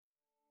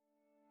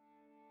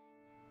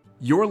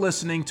You're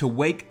listening to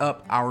Wake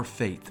Up Our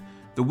Faith,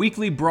 the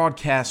weekly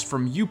broadcast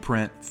from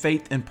Uprint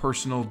Faith and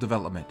Personal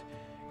Development.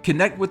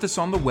 Connect with us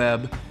on the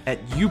web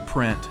at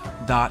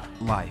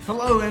uprint.life.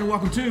 Hello and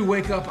welcome to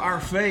Wake Up Our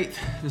Faith.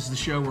 This is the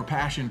show where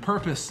passion,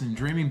 purpose, and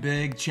dreaming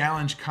big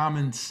challenge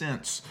common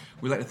sense.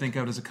 We like to think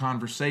of it as a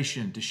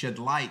conversation to shed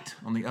light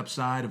on the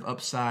upside of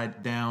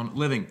upside down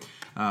living.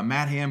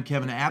 Matt Ham,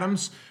 Kevin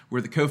Adams,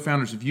 we're the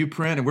co-founders of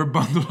Uprint, and we're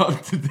bundled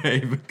up today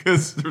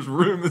because there's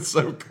room that's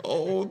so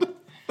cold.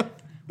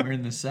 We're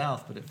in the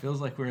South, but it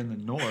feels like we're in the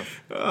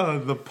North.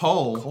 The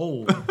pole.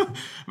 Cold.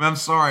 I'm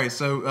sorry.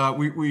 So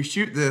we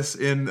shoot this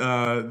in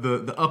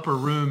the upper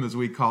room, as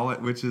we call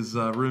it, which is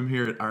a room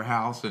here at our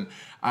house. And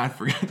I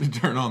forgot to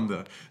turn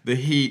on the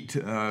heat.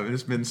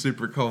 It's been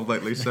super cold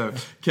lately. So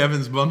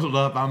Kevin's bundled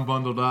up. I'm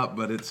bundled up.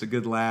 But it's a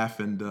good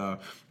laugh. And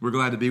we're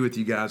glad to be with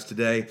you guys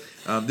today.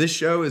 This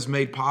show is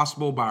made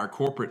possible by our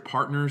corporate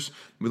partners.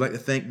 We'd like to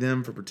thank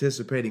them for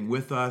participating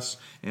with us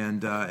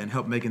and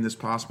help making this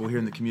possible here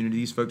in the community.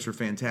 These folks are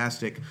fantastic.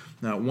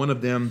 One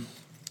of them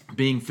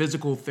being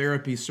Physical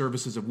Therapy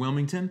Services of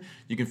Wilmington.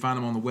 You can find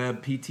them on the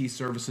web,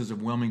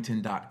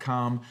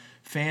 ptservicesofwilmington.com.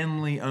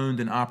 Family-owned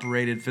and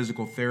operated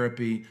physical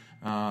therapy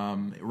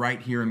right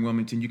here in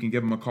Wilmington. You can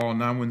give them a call,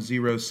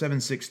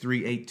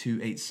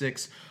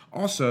 910-763-8286.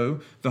 Also,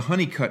 the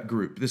Honeycutt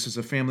Group. This is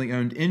a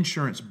family-owned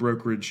insurance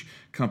brokerage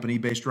company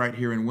based right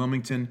here in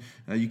Wilmington.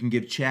 You can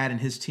give Chad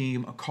and his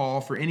team a call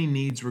for any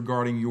needs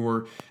regarding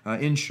your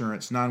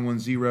insurance,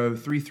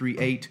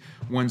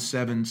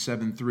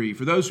 910-338-1773.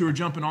 For those who are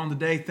jumping on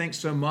today, thanks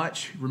so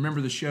much.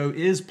 Remember, the show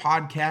is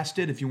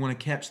podcasted. If you want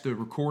to catch the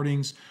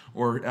recordings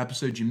or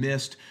episodes you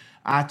missed,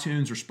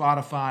 iTunes or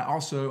Spotify,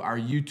 also our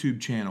YouTube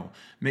channel.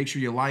 Make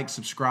sure you like,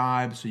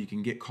 subscribe so you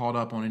can get caught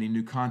up on any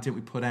new content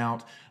we put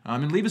out.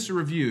 And leave us a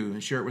review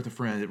and share it with a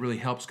friend. It really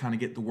helps kind of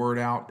get the word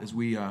out as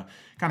we kind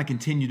of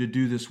continue to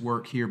do this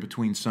work here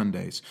between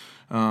Sundays.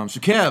 So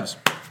Kevs,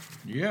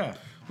 Yeah.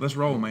 let's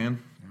roll,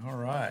 man. All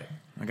right.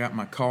 I got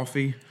my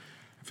coffee.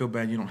 I feel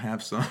bad you don't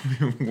have some.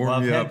 Well,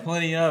 I've had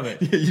plenty of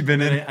it. You've been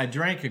in. I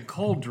drank a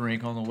cold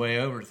drink on the way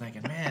over,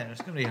 thinking, "Man,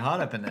 it's going to be hot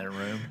up in that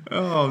room."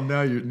 Oh,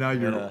 now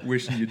you're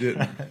wishing you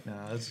didn't. No,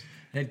 it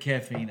had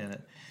caffeine in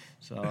it,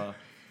 so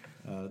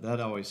that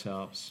always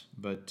helps.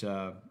 But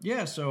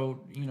yeah,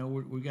 so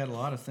we got a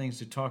lot of things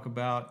to talk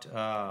about,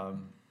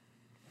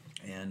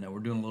 and we're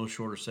doing a little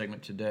shorter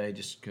segment today,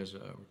 just because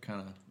we're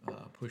kind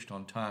of pushed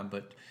on time.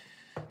 But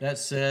that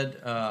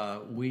said,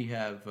 we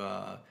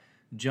have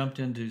jumped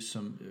into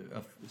some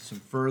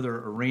further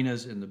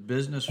arenas in the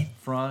business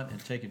front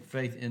and taken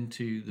faith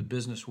into the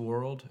business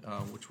world,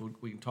 which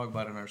we can talk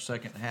about in our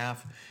second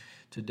half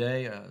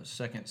today,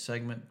 second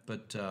segment.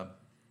 But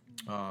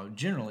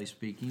generally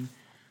speaking,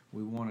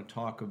 we want to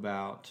talk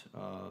about,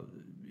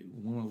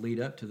 we want to lead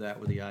up to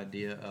that with the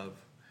idea of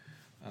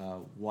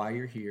why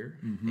you're here,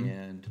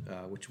 and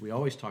which we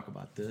always talk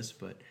about this,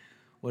 but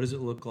what does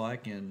it look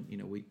like? And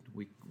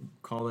we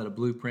call that a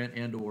blueprint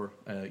and or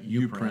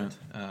Uprint,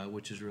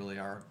 which is really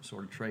our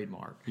sort of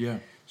trademark. Yeah.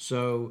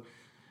 So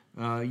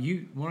why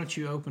don't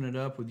you open it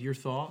up with your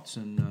thoughts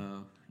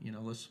and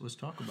let's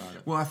talk about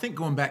it. Well, I think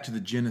going back to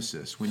the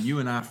Genesis, when you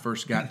and I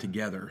first got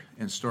together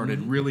and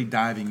started really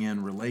diving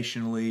in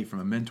relationally from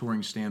a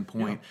mentoring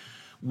standpoint,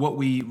 what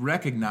we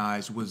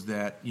recognized was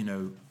that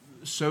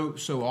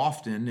so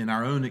often in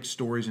our own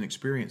stories and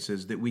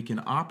experiences that we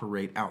can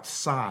operate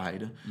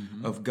outside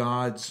of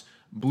God's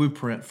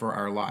blueprint for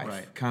our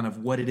life, kind of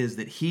what it is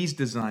that He's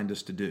designed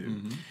us to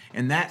do.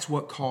 And that's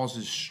what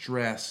causes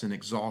stress and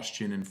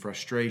exhaustion and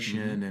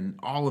frustration and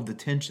all of the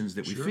tensions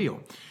that we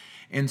feel.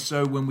 And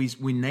so when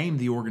we named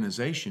the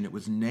organization, it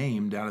was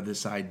named out of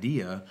this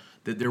idea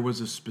that there was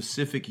a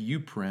specific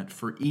Uprint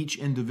for each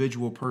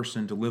individual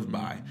person to live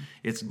by.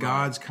 It's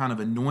God's kind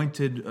of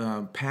anointed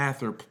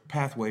path or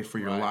pathway for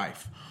your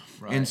life.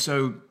 And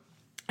so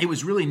it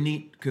was really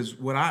neat because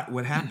what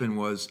happened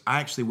was I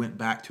actually went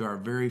back to our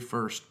very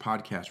first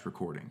podcast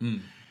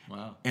recording.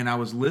 Wow. And I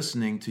was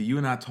listening to you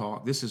and I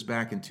talk. This is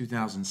back in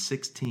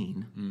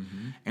 2016.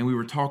 And we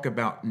were talking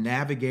about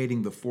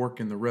navigating the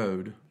fork in the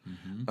road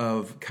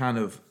of kind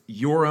of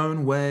your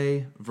own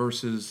way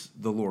versus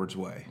the Lord's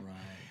way. Right.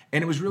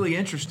 And it was really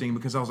interesting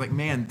because I was like,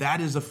 man,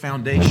 that is a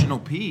foundational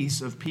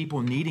piece of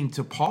people needing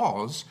to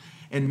pause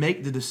and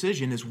make the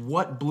decision is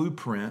what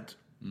blueprint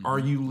are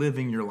you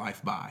living your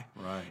life by?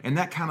 Right. And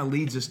that kind of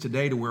leads us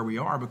today to where we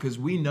are because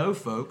we know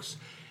folks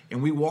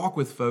and we walk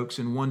with folks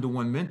in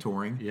one-to-one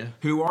mentoring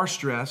who are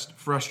stressed,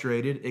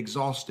 frustrated,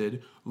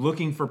 exhausted,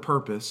 looking for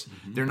purpose.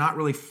 They're not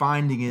really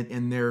finding it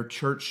in their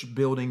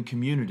church-building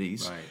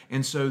communities. Right.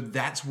 And so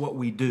that's what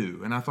we do.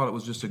 And I thought it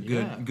was just a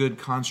good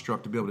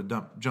construct to be able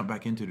to jump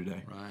back into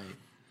today. Right.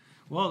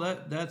 Well,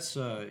 that's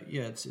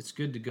it's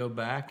good to go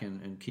back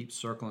and keep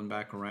circling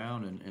back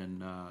around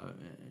and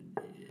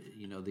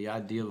the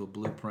idea of a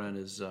blueprint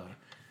is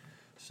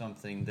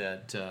something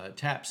that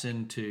taps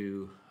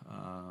into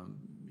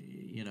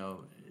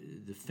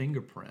the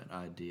fingerprint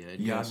idea.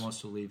 And God wants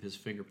to leave His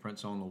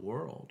fingerprints on the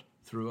world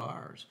through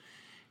ours,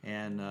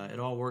 and it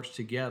all works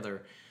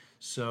together.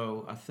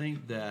 So I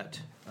think that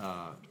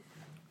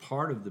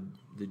part of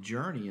the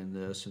journey in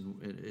this,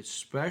 and it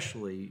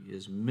especially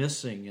is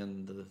missing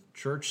in the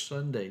church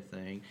Sunday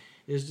thing,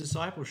 is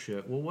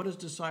discipleship. Well, what is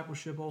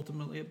discipleship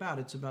ultimately about?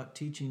 It's about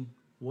teaching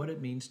what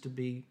it means to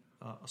be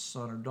a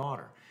son or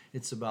daughter.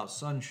 It's about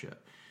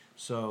sonship.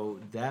 So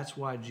that's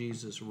why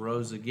Jesus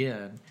rose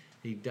again.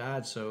 He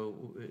died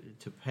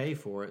to pay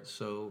for it,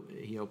 so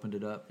he opened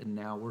it up, and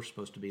now we're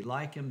supposed to be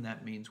like him.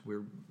 That means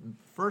we're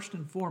first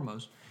and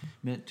foremost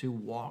meant to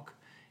walk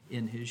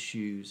in his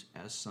shoes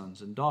as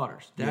sons and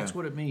daughters. That's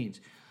what it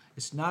means.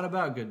 It's not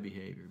about good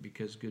behavior,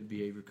 because good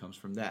behavior comes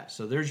from that.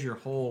 So there's your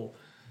whole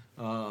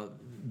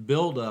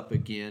build up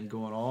again,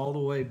 going all the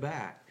way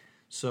back.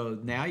 So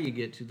now you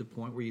get to the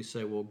point where you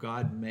say, well,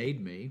 God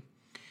made me.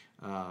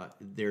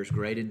 There's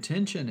great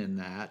intention in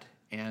that.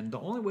 And the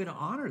only way to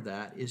honor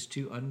that is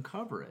to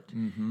uncover it.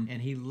 Mm-hmm. And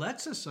he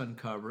lets us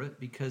uncover it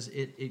because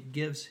it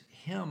gives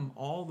him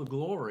all the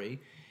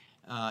glory.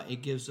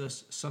 It gives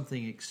us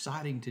something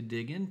exciting to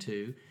dig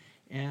into.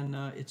 And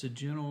it's a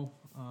gentle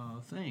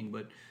thing.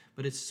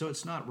 But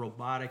it's not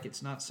robotic.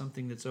 It's not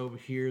something that's over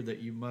here that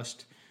you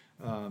must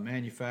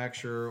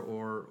manufacture,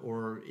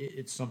 or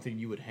it's something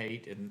you would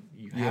hate and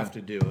you have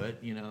to do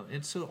it.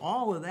 And so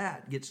all of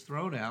that gets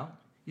thrown out.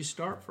 You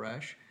start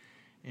fresh.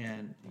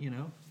 And,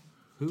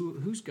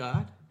 who's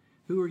God?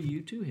 Who are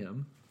you to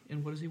him?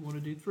 And what does he want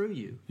to do through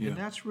you? Yeah. And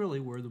that's really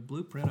where the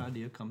blueprint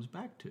idea comes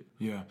back to.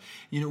 Yeah.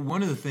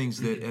 One of the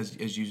things that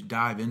as you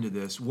dive into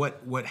this,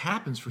 what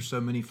happens for so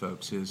many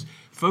folks is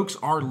folks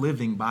are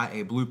living by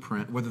a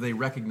blueprint, whether they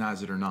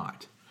recognize it or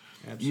not.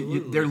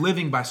 Absolutely. They're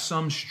living by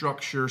some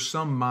structure,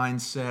 some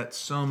mindset,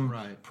 some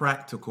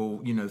practical,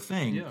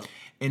 thing. Yeah.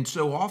 And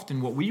so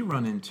often what we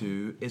run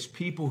into is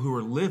people who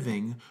are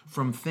living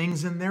from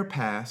things in their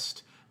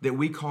past that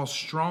we call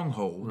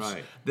strongholds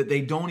that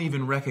they don't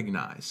even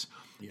recognize.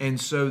 Yeah. And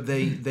so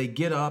they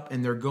get up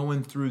and they're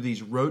going through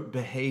these rote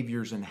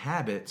behaviors and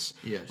habits,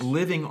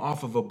 living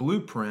off of a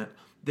blueprint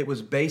that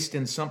was based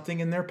in something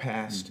in their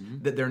past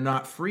that they're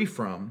not free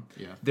from.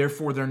 Yeah.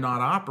 Therefore, they're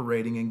not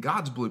operating in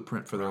God's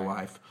blueprint for their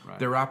life. Right.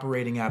 They're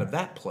operating out of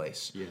that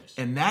place. Yes.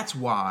 And that's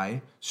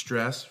why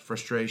stress,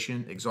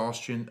 frustration,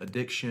 exhaustion,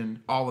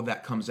 addiction, all of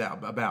that comes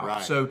about.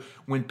 Right. So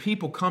when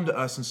people come to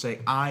us and say,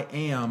 I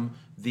am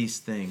these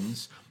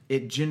things,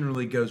 it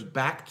generally goes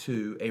back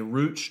to a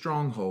root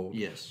stronghold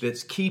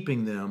that's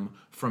keeping them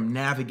from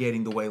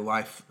navigating the way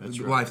life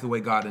the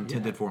way God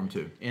intended for them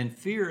to. And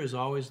fear is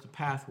always the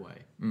pathway.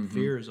 Mm-hmm.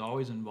 Fear is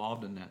always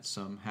involved in that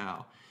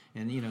somehow.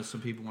 And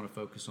some people want to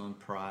focus on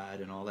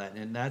pride and all that,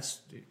 and that's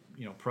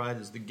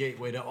pride is the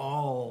gateway to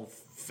all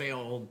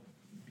failed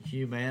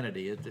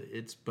humanity.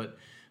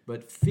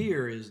 But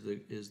fear is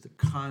the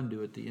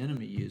conduit the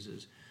enemy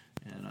uses,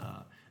 and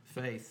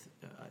faith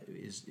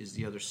is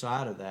the other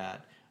side of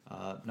that.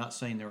 Not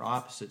saying they're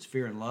opposites.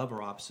 Fear and love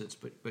are opposites,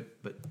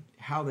 but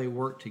how they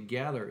work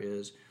together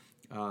is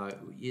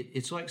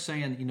it's like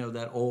saying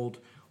that old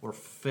or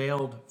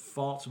failed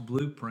false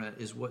blueprint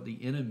is what the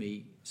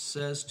enemy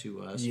says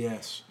to us.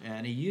 Yes,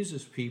 and he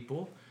uses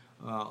people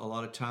a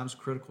lot of times,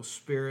 critical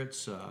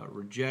spirits,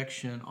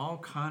 rejection, all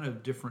kind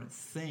of different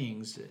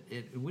things.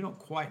 We don't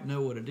quite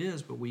know what it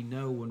is, but we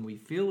know when we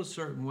feel a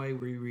certain way,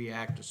 we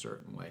react a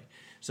certain way.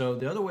 So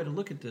the other way to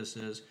look at this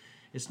is,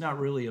 it's not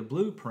really a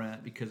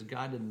blueprint because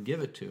God didn't give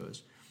it to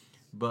us,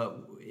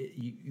 but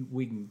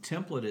we can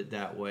template it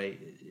that way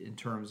in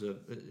terms of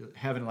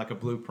having like a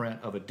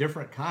blueprint of a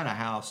different kind of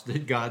house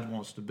that God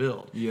wants to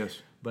build.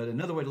 Yes. But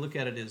another way to look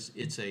at it is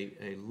it's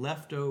a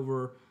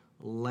leftover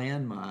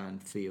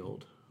landmine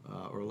field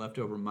or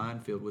leftover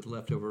minefield with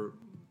leftover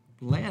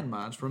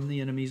landmines from the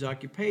enemy's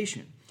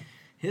occupation.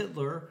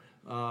 Hitler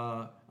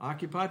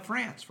occupied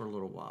France for a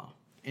little while.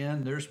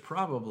 And there's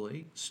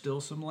probably still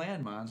some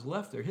landmines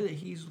left there.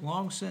 He's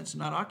long since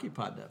not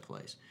occupied that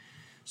place.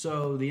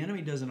 So the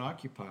enemy doesn't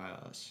occupy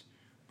us,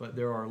 but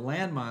there are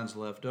landmines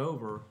left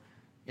over,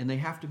 and they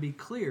have to be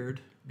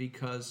cleared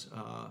because,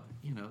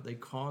 they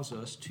cause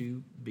us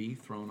to be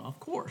thrown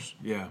off course.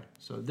 Yeah.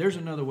 So there's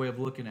another way of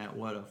looking at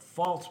what a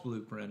false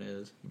blueprint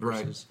is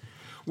versus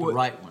the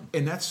right one.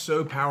 And that's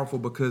so powerful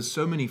because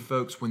so many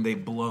folks, when they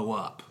blow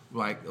up,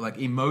 like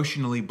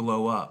emotionally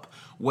blow up,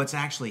 what's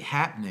actually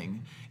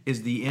happening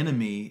is the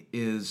enemy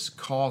is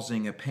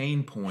causing a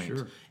pain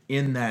point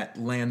in that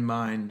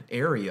landmine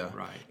area,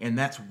 and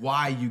that's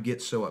why you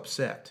get so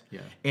upset.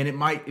 Yeah. And it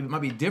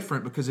might be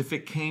different because if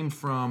it came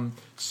from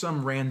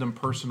some random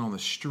person on the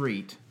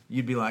street,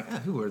 you'd be like,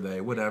 who are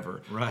they?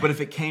 Whatever. Right. But if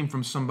it came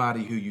from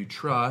somebody who you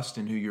trust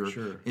and who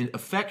you're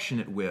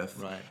affectionate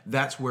with,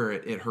 that's where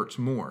it hurts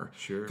more.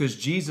 Sure. Because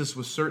Jesus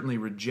was certainly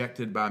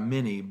rejected by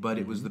many, but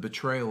it was the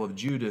betrayal of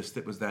Judas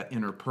that was that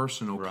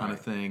interpersonal kind of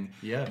thing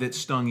that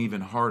stung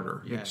even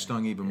harder. Yeah. It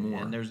stung even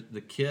more. And there's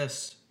the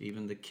kiss.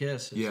 Even the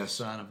kiss is a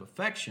sign of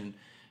affection.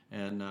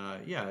 And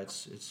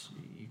it's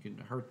you can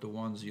hurt the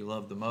ones you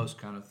love the most,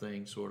 kind of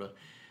thing, sort of.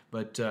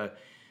 But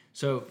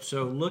so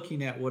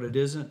looking at what it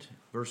isn't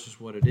versus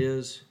what it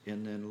is,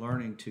 and then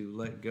learning to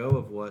let go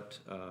of what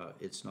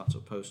it's not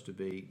supposed to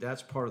be.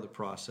 That's part of the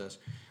process.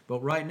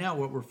 But right now,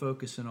 what we're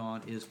focusing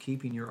on is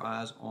keeping your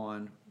eyes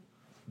on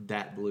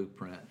that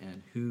blueprint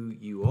and who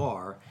you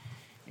are.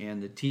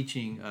 And the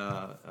teaching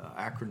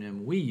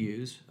acronym we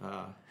use,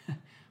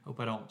 hope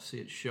I don't see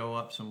it show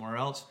up somewhere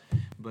else,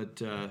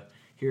 but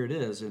here it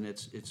is, and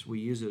we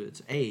use it.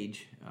 It's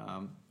AGE,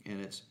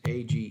 and it's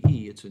AGE.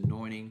 It's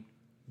anointing,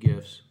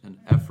 gifts, and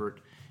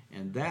effort,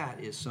 and that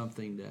is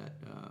something that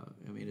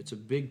it's a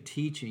big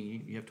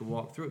teaching. You have to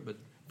walk through it, but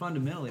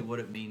fundamentally, what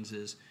it means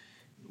is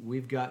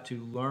we've got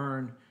to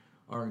learn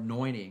our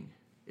anointing.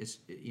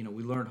 We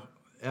learn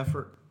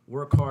effort,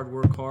 work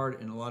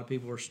hard, and a lot of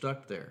people are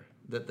stuck there.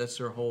 That's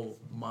their whole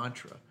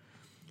mantra.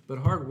 But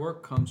hard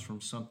work comes from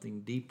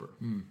something deeper.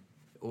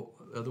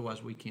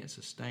 Otherwise, we can't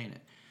sustain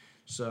it.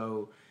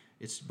 So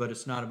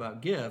it's not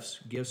about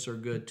gifts. Gifts are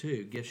good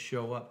too. Gifts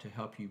show up to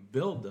help you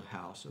build the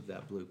house of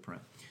that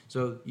blueprint.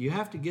 So you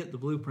have to get the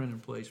blueprint in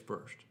place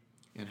first.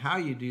 And how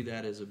you do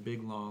that is a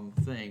big, long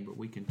thing, but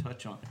we can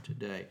touch on it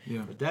today.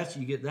 Yeah. But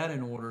you get that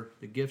in order.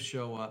 The gifts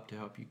show up to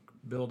help you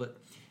build it,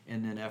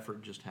 and then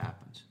effort just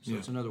happens. So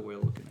it's another way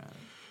of looking at it.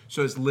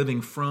 So it's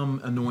living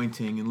from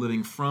anointing and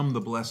living from the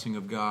blessing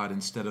of God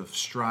instead of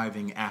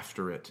striving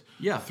after it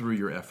through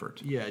your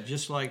effort. Yeah,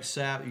 just like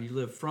Sabbath, you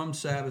live from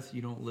Sabbath,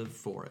 you don't live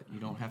for it. You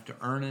don't have to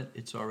earn it.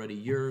 It's already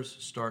yours.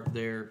 Start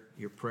there.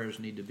 Your prayers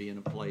need to be in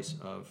a place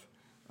of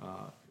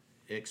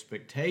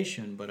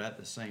expectation, but at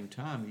the same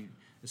time,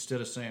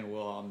 instead of saying,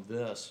 well, I'm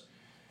this,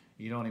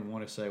 you don't even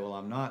want to say, well,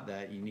 I'm not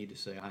that. You need to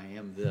say, I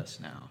am this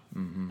now.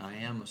 Mm-hmm. I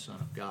am a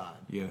son of God.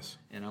 Yes.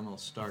 And I'm going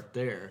to start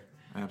there.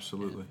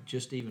 Absolutely. And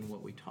just even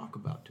what we talk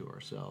about to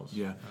ourselves.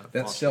 Yeah.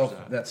 That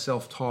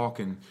self-talk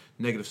and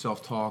negative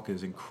self-talk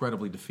is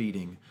incredibly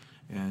defeating.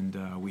 And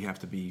we have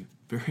to be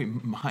very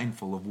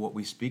mindful of what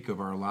we speak of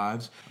our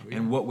lives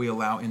and what we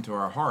allow into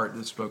our heart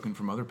that's spoken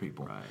from other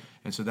people. Right.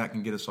 And so that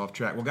can get us off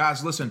track. Well,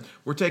 guys, listen,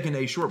 we're taking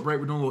a short break.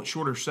 We're doing a little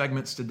shorter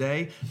segments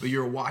today, but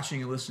you're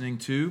watching and listening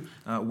to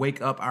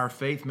Wake Up Our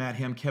Faith. Matt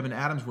Ham, Kevin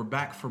Adams. We're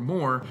back for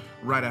more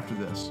right after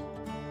this.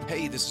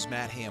 Hey, this is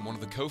Matt Ham, one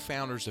of the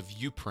co-founders of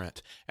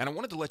Uprint, and I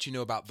wanted to let you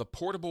know about the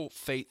Portable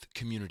Faith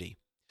Community.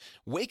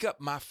 Wake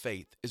Up My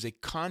Faith is a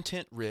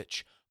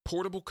content-rich,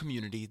 portable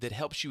community that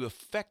helps you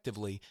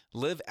effectively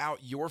live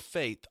out your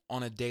faith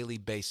on a daily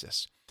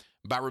basis.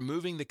 By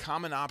removing the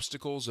common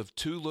obstacles of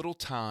too little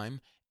time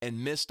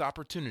and missed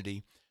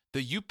opportunity,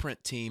 the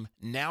Uprint team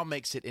now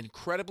makes it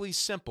incredibly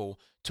simple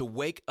to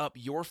wake up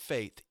your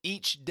faith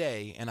each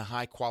day in a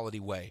high-quality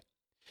way.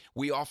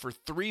 We offer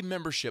 3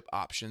 membership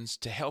options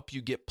to help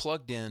you get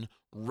plugged in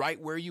right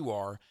where you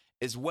are,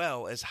 as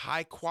well as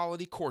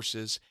high-quality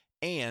courses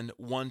and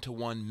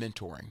one-to-one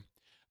mentoring.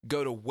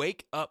 Go to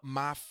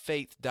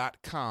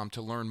wakeupmyfaith.com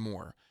to learn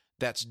more.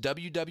 That's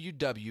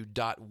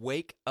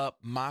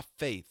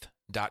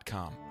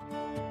www.wakeupmyfaith.com.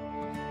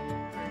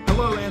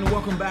 Hello and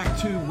welcome back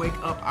to Wake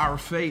Up Our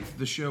Faith,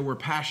 the show where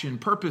passion,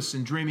 purpose,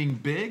 and dreaming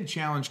big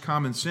challenge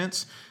common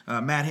sense.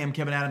 Matt Ham,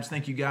 Kevin Adams,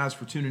 thank you guys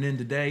for tuning in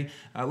today.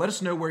 Let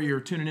us know where you're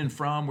tuning in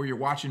from, where you're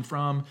watching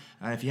from.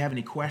 If you have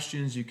any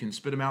questions, you can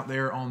spit them out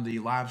there on the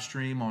live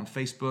stream on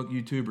Facebook,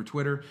 YouTube, or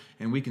Twitter,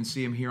 and we can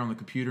see them here on the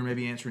computer,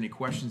 maybe answer any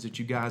questions that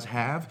you guys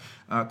have.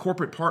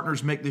 Corporate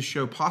partners make this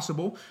show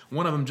possible.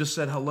 One of them just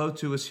said hello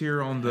to us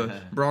here on the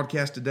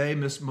broadcast today,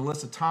 Miss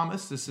Melissa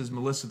Thomas. This is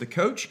Melissa the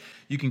Coach.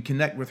 You can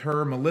connect with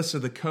her,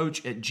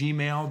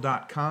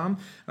 melissathecoach@gmail.com.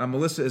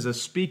 Melissa is a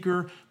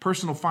speaker,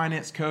 personal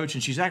finance coach,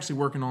 and she's actually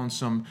working on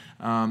some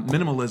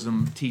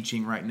minimalism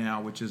teaching right now,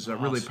 which is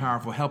really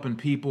powerful, helping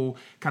people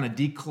kind of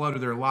declutter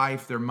their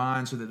life, their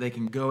mind, so that they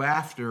can go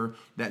after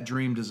that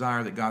dream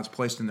desire that God's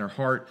placed in their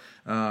heart.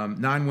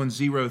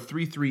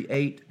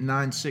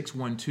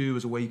 910-338-9612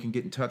 is a way you can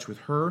get in touch with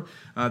her.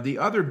 The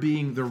other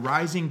being the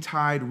Rising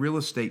Tide Real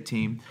Estate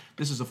Team.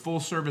 This is a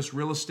full-service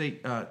real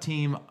estate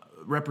team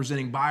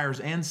representing buyers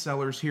and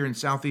sellers here in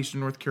southeastern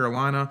North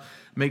Carolina.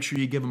 Make sure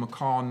you give them a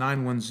call,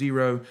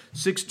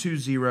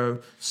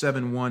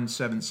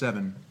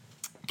 910-620-7177.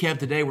 Kev,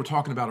 today we're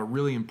talking about a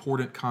really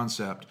important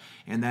concept,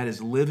 and that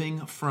is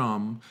living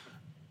from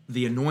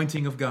the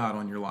anointing of God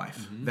on your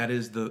life. Mm-hmm. That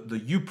is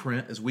the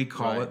Uprint, as we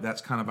call it. That's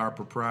kind of our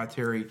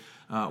proprietary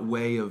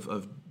way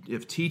of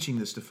teaching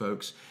this to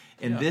folks.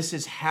 And this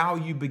is how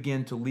you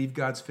begin to leave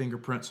God's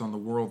fingerprints on the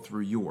world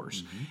through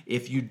yours. Mm-hmm.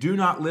 If you do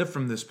not live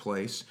from this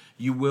place,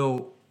 you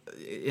will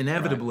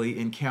inevitably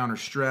encounter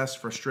stress,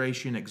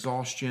 frustration,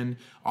 exhaustion,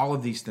 all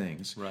of these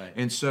things. Right.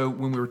 And so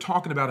when we were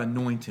talking about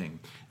anointing,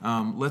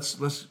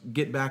 let's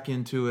get back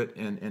into it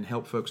and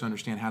help folks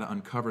understand how to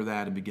uncover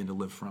that and begin to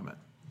live from it.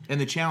 And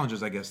the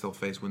challenges, I guess, they'll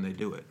face when they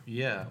do it.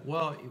 Yeah.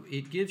 Well,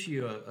 it gives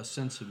you a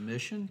sense of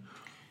mission.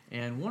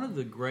 And one of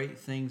the great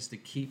things to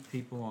keep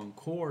people on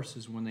course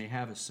is when they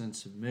have a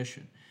sense of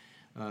mission.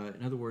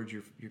 In other words,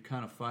 you're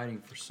kind of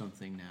fighting for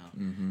something now.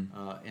 Mm-hmm.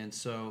 And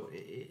so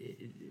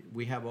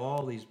we have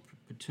all these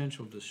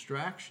potential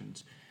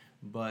distractions,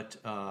 but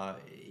the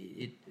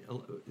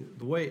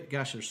way,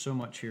 there's so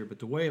much here, but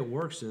the way it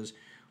works is,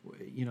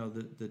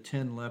 the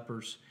 10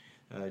 lepers,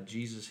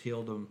 Jesus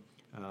healed them.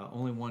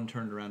 Only one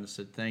turned around and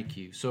said, thank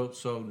you.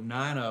 So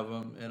 9 of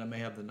them, and I may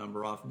have the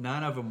number off,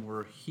 9 of them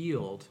were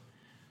healed,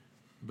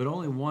 but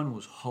only one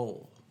was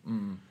whole.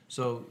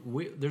 So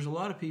there's a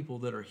lot of people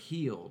that are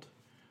healed.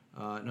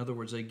 In other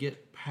words, they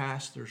get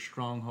past their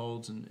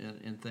strongholds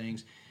and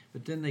things,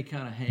 but then they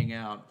kind of hang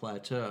out,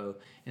 plateau,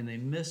 and they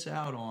miss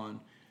out on,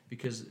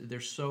 because they're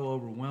so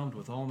overwhelmed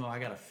with, oh no, I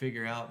got to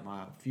figure out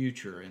my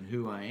future and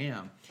who I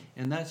am.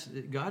 And that's,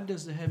 God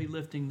does the heavy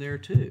lifting there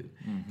too.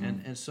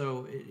 And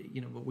so,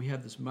 but we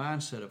have this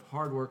mindset of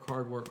hard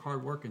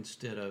work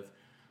instead of,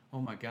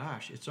 oh my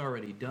gosh, it's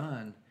already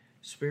done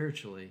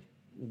spiritually.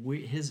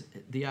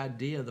 The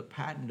idea, the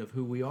patent of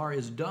who we are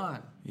is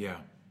done. Yeah.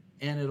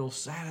 And it'll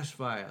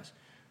satisfy us.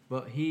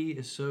 But He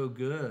is so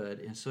good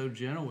and so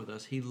gentle with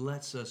us, He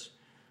lets us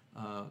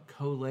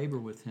co-labor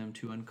with Him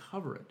to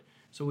uncover it.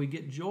 So we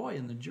get joy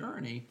in the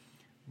journey,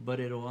 but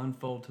it'll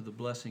unfold to the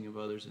blessing of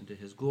others and to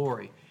His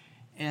glory.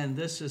 And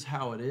this is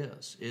how it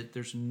is.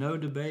 There's no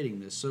debating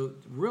this. So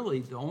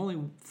really, the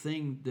only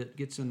thing that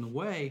gets in the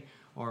way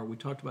are, we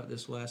talked about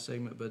this last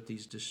segment, but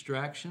these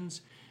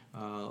distractions,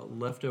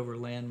 leftover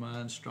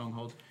landmines,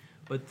 strongholds.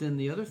 But then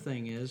the other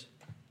thing is,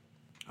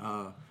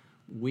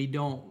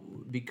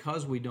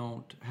 because we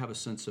don't have a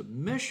sense of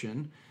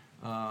mission,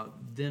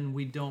 then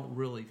we don't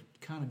really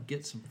kind of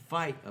get some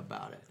fight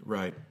about it.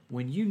 Right.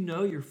 When you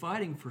know you're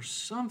fighting for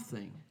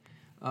something,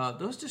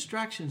 those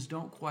distractions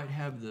don't quite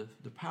have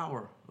the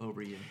power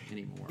over you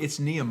anymore. It's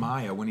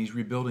Nehemiah when he's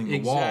rebuilding the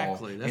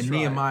Exactly, wall. that's and right.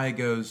 Nehemiah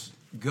goes,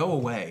 go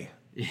away.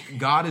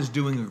 God is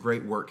doing a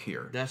great work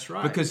here. That's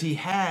right. Because he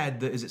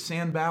had is it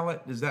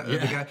Sanballat? Is that the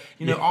Yeah.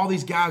 guy? All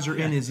these guys are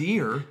in his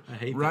ear. I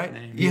hate right?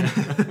 that name. You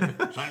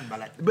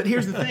know? But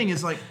here's the thing: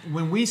 is like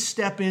when we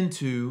step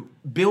into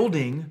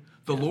building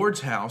the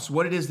Lord's house,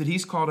 what it is that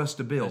He's called us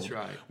to build. That's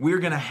right. We're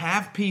going to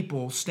have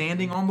people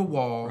standing on the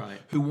wall Right.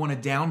 who want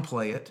to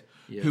downplay it.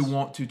 Yes. Who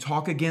want to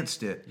talk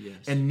against it. Yes.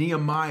 And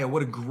Nehemiah,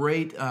 what a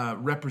great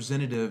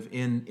representative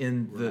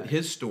in Right.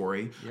 his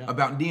story Yeah.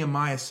 about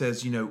Nehemiah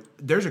says,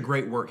 there's a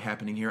great work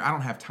happening here. I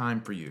don't have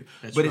time for you.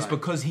 That's but it's right.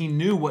 because he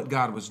knew what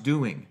God was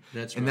doing.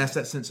 That's and right. that's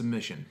that sense of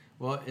mission.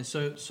 Well, and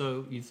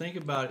so you think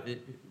about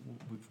it.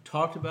 We've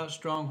talked about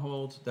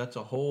strongholds. That's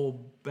a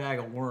whole bag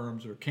of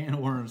worms or can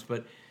of worms.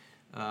 But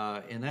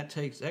and that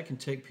can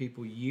take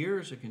people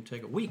years. It can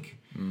take a week.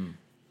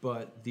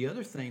 But the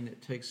other thing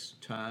that takes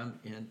time,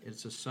 and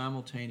it's a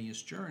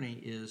simultaneous journey,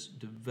 is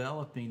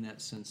developing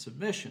that sense of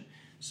mission.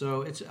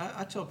 So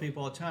I tell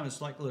people all the time,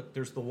 it's like, look,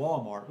 there's the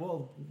Walmart.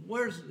 Well,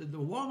 the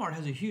Walmart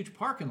has a huge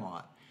parking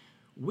lot.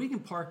 We can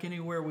park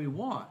anywhere we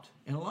want.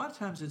 And a lot of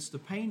times it's the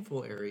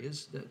painful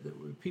areas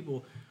that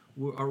people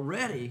are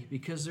ready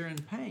because they're in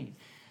pain.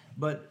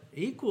 But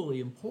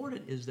equally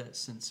important is that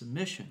sense of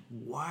mission.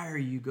 Why are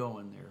you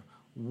going there?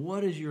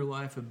 What is your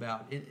life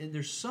about? And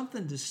there's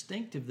something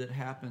distinctive that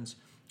happens.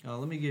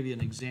 Let me give you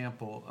an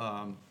example.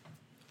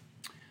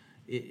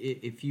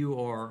 If you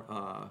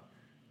are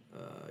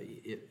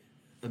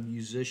a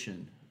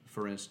musician,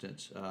 for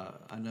instance,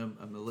 I know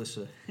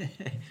Melissa.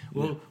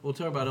 We'll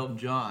talk about Elton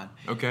John.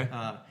 Okay.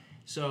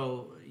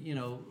 So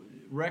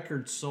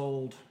records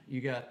sold.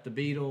 You got the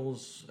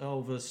Beatles,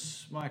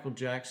 Elvis, Michael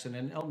Jackson,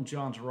 and Elton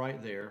John's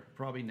right there,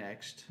 probably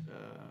next.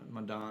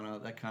 Madonna,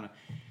 that kind of.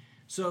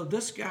 So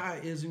this guy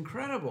is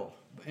incredible,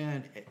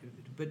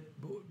 but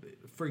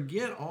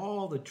forget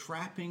all the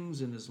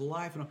trappings in his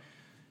life and all.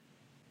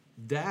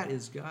 That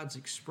is God's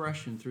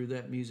expression through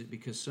that music,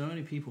 because so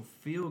many people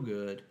feel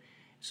good.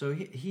 So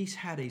he's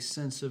had a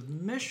sense of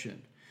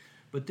mission.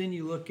 But then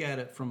you look at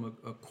it from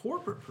a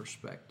corporate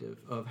perspective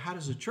of how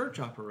does a church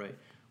operate?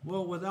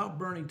 Well, without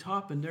Bernie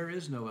Taupin, there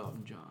is no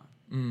Elton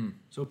John.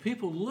 So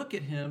people look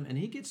at him and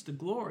he gets the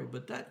glory,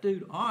 but that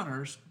dude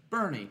honors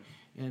Bernie.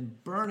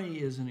 And Bernie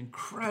is an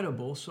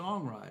incredible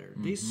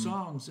songwriter. These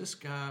songs this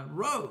guy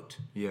wrote,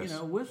 Yes.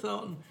 with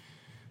Elton.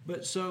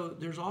 But so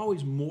there's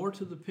always more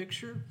to the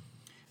picture.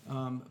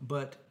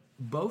 But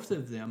both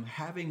of them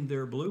having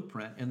their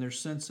blueprint and their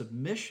sense of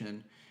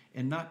mission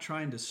and not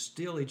trying to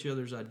steal each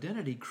other's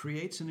identity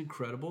creates an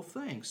incredible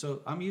thing.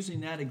 So I'm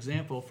using that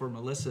example for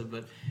Melissa,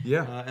 but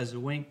as a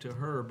wink to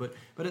her. But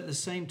at the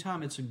same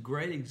time, it's a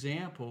great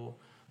example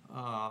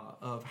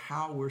of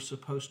how we're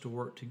supposed to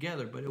work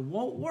together. But it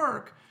won't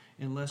work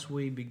unless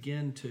we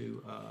begin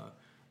to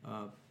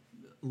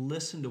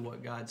listen to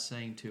what God's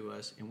saying to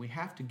us, and we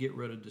have to get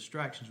rid of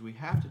distractions. We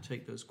have to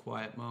take those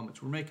quiet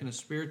moments. We're making a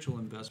spiritual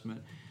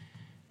investment.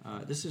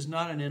 This is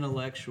not an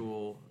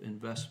intellectual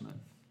investment.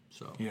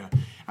 So Yeah.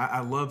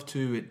 I love,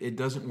 too, it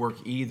doesn't work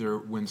either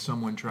when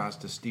someone tries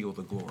to steal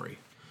the glory.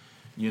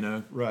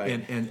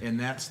 Right. And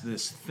that's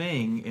this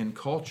thing in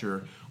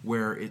culture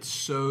where it's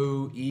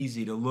so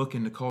easy to look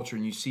into culture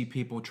and you see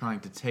people trying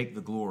to take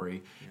the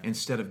glory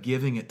instead of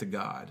giving it to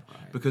God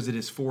because it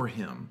is for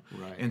Him.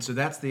 Right. And so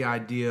that's the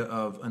idea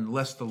of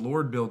unless the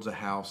Lord builds a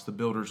house, the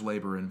builders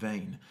labor in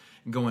vain.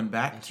 going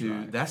back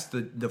that's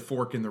the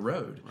fork in the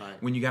road.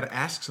 Right. When you got to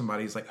ask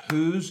somebody, it's like,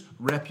 whose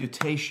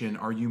reputation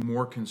are you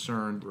more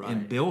concerned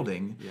in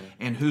building,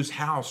 and whose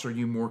house are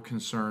you more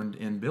concerned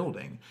in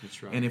building?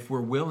 That's right. And if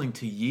we're willing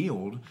to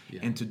yield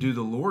and to do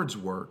the Lord's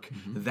work,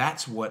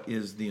 that's what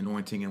is the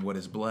anointing and what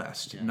is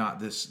blessed, not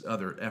this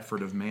other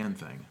effort of man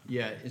thing.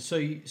 Yeah. So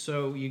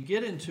you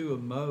get into a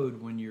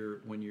mode when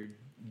you're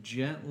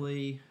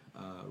gently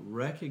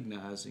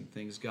recognizing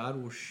things.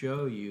 God will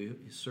show you,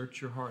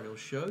 search your heart, He'll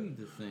show you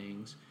the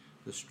things,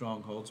 the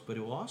strongholds, but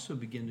He'll also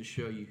begin to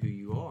show you who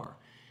you are.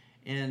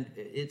 And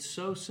it's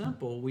so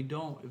simple,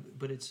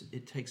 but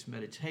it takes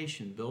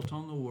meditation, built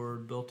on the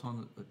Word, built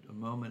on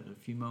a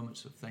few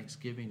moments of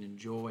thanksgiving and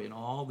joy and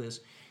all this,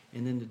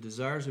 and then the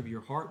desires of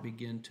your heart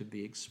begin to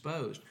be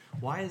exposed.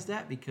 Why is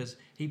that? Because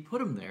He put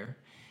them there.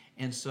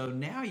 And so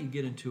now you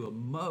get into a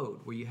mode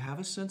where you have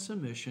a sense of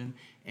mission,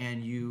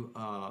 and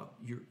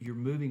you're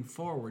moving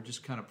forward.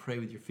 Just kind of pray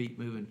with your feet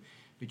moving,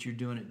 but you're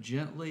doing it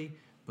gently,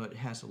 but it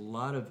has a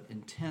lot of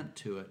intent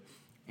to it.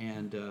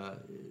 And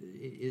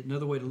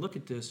another way to look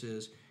at this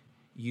is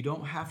you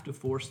don't have to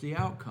force the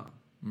outcome.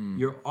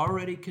 You're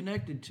already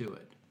connected to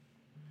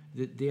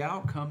it. The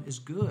outcome is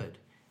good.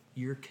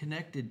 You're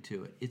connected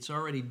to it. It's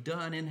already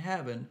done in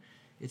heaven.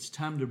 It's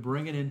time to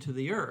bring it into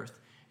the earth.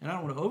 And I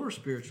don't want to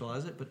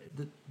over-spiritualize it, but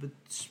the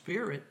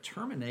spirit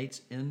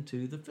terminates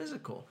into the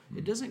physical.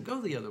 It doesn't go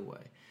the other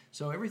way.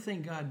 So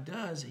everything God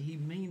does, He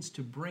means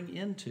to bring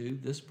into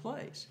this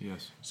place.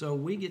 Yes. So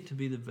we get to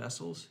be the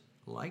vessels,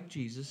 like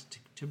Jesus,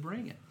 to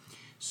bring it.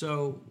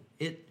 So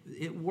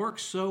it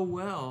works so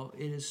well.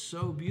 It is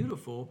so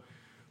beautiful.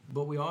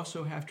 But we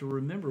also have to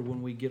remember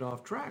when we get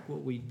off track,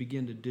 what we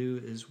begin to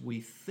do is we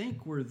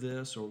think we're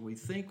this or we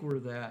think we're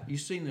that.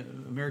 You've seen the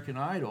American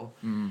Idol.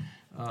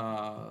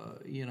 A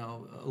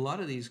lot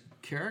of these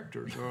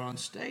characters are on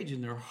stage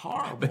and they're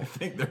horrible. They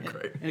think they're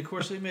great. And of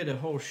course, they made a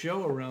whole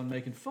show around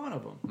making fun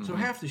of them. So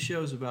half the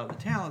show's about the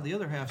talent, the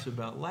other half's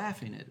about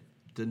laughing at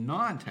the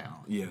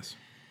non-talent. Yes.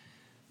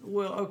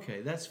 Well,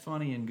 okay, that's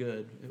funny and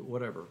good,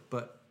 whatever.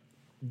 But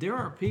there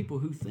are people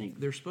who think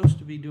they're supposed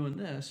to be doing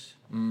this,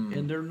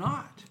 and they're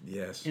not.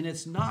 Yes. And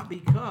it's not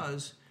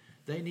because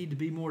they need to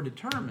be more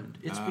determined.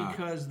 It's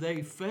because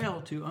they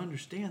fail to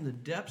understand the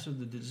depths of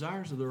the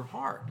desires of their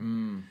heart.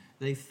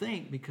 They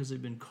think because they've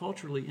been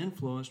culturally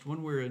influenced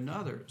one way or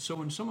another. So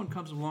when someone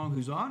comes along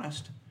who's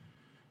honest,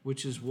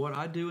 which is what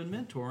I do in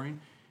mentoring,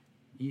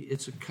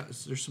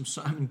 there's some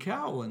Simon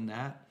Cowell in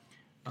that.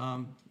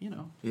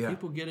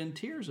 People get in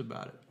tears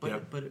about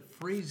it, but it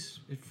frees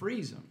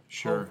them,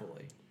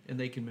 hopefully, and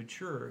they can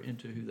mature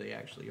into who they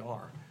actually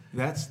are.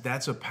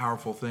 That's a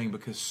powerful thing,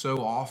 because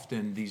so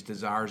often these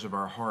desires of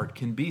our heart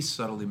can be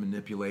subtly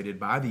manipulated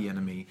by the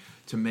enemy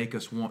to make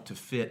us want to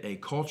fit a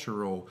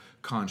cultural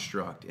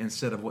construct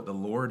instead of what the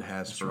Lord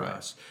has for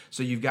us.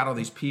 So you've got all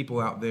these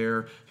people out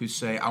there who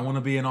say, I want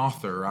to be an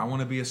author, I want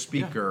to be a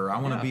speaker, I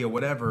want to be a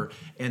whatever,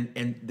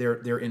 and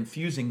they're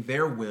infusing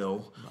their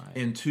will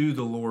into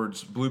the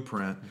Lord's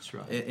blueprint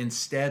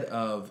instead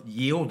of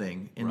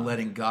yielding and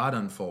letting God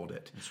unfold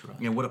it. That's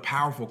right. What a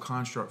powerful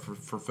construct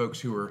for folks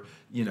who are,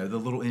 the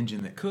little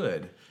engine that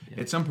could.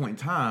 At some point in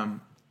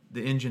time,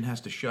 the engine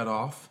has to shut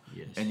off,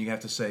 and you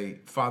have to say,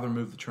 Father,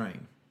 move the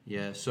train.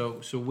 Yeah,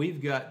 so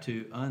we've got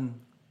to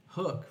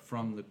unhook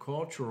from the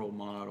cultural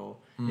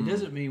model. It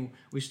doesn't mean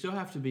we still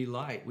have to be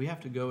light. We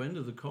have to go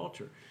into the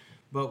culture,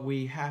 but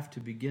we have to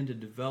begin to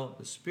develop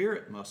the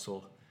spirit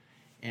muscle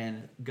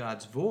and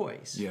God's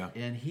voice. Yeah.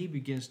 And He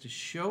begins to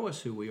show us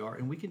who we are,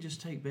 and we can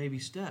just take baby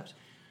steps.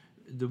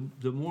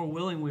 The more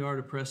willing we are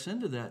to press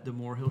into that, the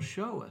more He'll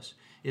show us.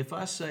 If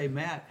I say,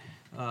 Matt,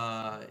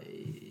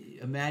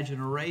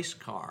 imagine a race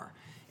car,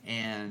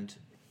 and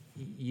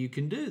you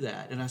can do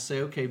that. And I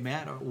say, okay,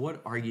 Matt,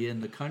 what are you,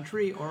 in the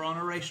country or on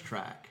a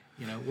racetrack?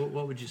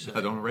 What would you say?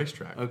 On a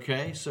racetrack.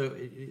 Okay, so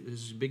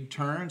there's big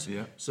turns.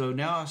 Yeah. So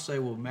now I say,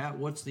 well, Matt,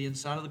 what's the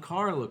inside of the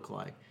car look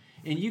like?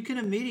 And you can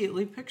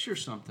immediately picture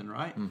something,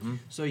 right? Mm-hmm.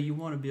 So you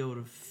want to be able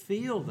to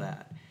feel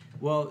that.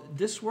 Well,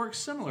 this works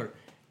similar,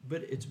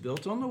 but it's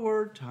built on the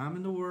Word, time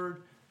in the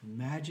Word,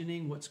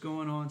 imagining what's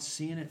going on,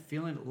 seeing it,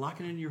 feeling it,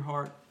 locking it in your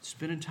heart,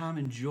 spending time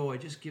in joy,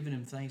 just giving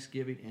Him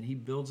thanksgiving, and He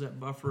builds that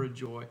buffer of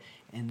joy.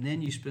 And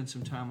then you spend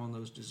some time on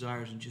those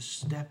desires and just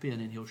step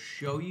in, and He'll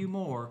show you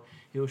more.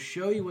 He'll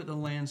show you what the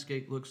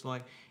landscape looks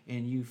like,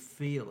 and you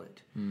feel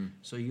it.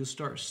 So you'll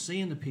start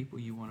seeing the people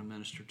you want to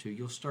minister to.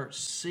 You'll start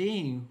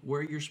seeing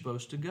where you're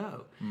supposed to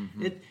go.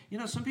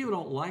 Some people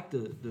don't like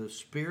the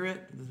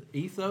spirit, the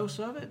ethos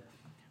of it,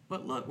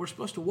 but look, we're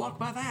supposed to walk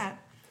by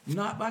that,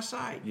 not by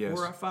sight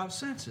or our five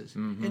senses.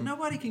 And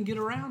nobody can get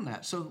around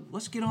that. So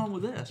let's get on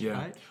with this,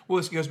 right? Well,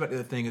 this goes back to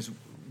the thing is,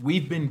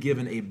 we've been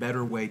given a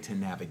better way to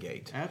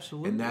navigate.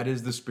 Absolutely. And that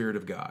is the Spirit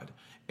of God.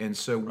 And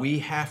so we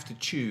have to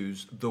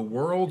choose the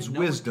world's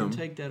wisdom. No one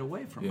can take that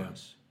away from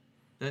us.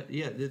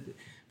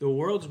 The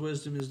world's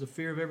wisdom is the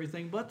fear of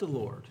everything but the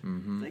Lord.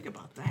 Think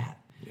about that.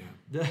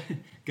 Yeah.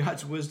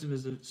 God's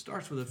wisdom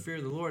starts with the fear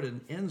of the Lord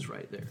and ends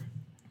right there.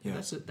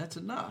 Yeah. That's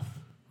enough.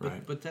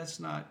 But that's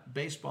not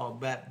baseball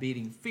bat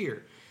beating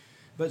fear.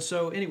 But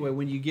so anyway,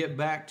 when you get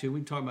back to, we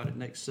can talk about it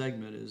next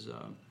segment, is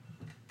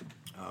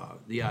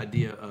the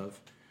idea of,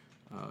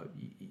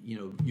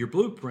 your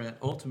blueprint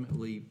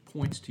ultimately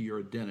points to your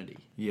identity.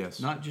 Yes.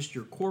 Not just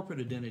your corporate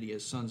identity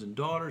as sons and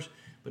daughters,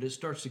 but it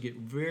starts to get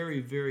very,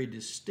 very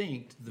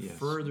distinct the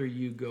further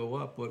you go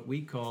up what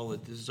we call a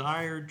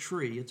desired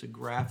tree. It's a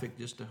graphic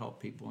just to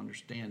help people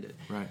understand it.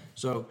 Right.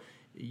 So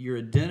your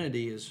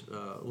identity is,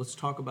 let's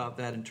talk about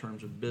that in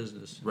terms of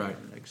business in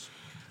the next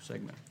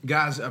segment.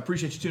 Guys, I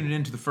appreciate you tuning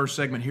in to the first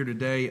segment here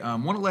today.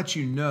 Want to let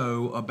you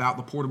know about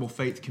the Portable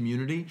Faith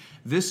Community.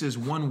 This is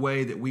one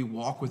way that we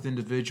walk with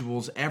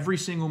individuals every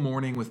single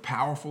morning with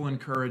powerful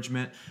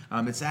encouragement.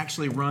 It's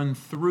actually run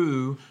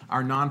through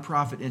our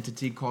nonprofit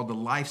entity called the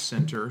Life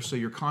Center, so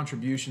your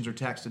contributions are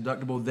tax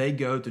deductible. They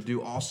go to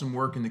do awesome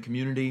work in the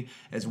community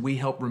as we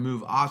help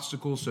remove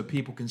obstacles so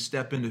people can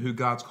step into who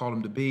God's called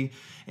them to be.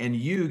 And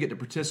you get to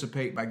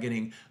participate by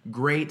getting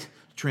great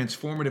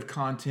transformative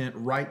content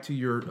right to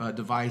your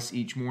device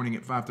each morning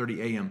at 5:30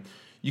 a.m.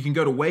 You can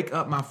go to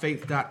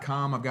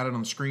wakeupmyfaith.com. I've got it on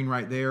the screen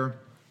right there.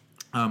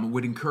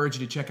 Would encourage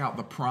you to check out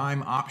the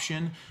Prime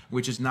option,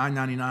 which is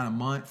 $9.99 a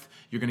month.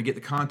 You're going to get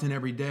the content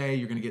every day.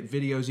 You're going to get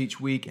videos each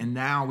week. And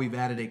now we've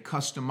added a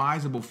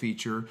customizable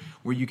feature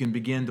where you can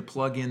begin to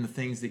plug in the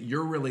things that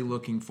you're really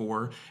looking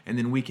for. And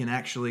then we can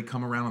actually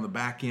come around on the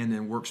back end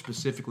and work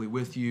specifically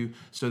with you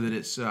so that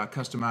it's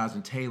customized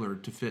and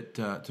tailored to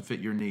fit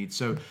your needs.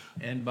 So,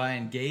 and by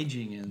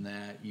engaging in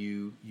that,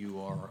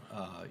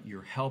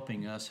 you're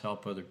helping us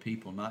help other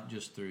people, not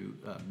just through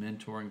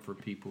mentoring for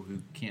people who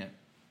can't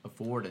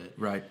afford it,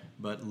 right?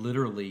 But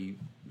literally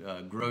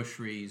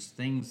groceries,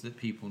 things that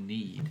people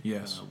need.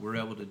 Yes, we're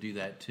able to do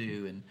that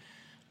too, and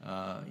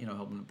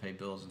help them to pay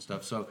bills and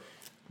stuff. So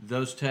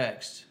those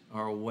texts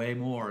are way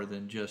more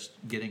than just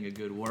getting a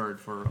good word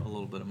for a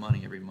little bit of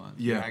money every month.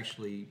 Yeah. You're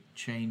actually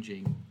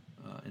changing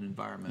an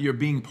environment. You're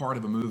being part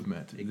of a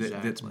movement exactly.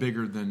 that's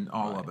bigger than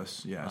all of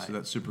us. Yeah, right. So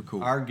that's super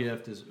cool. Our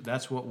gift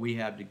that's what we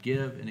have to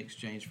give in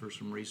exchange for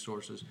some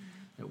resources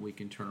that we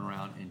can turn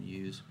around and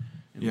use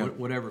in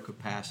whatever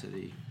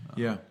capacity.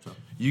 So.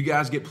 You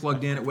guys get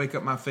plugged in at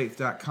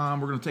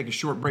wakeupmyfaith.com. We're going to take a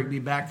short break, be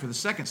back for the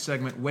second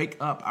segment, Wake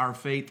Up Our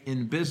Faith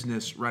in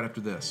Business, right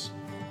after this.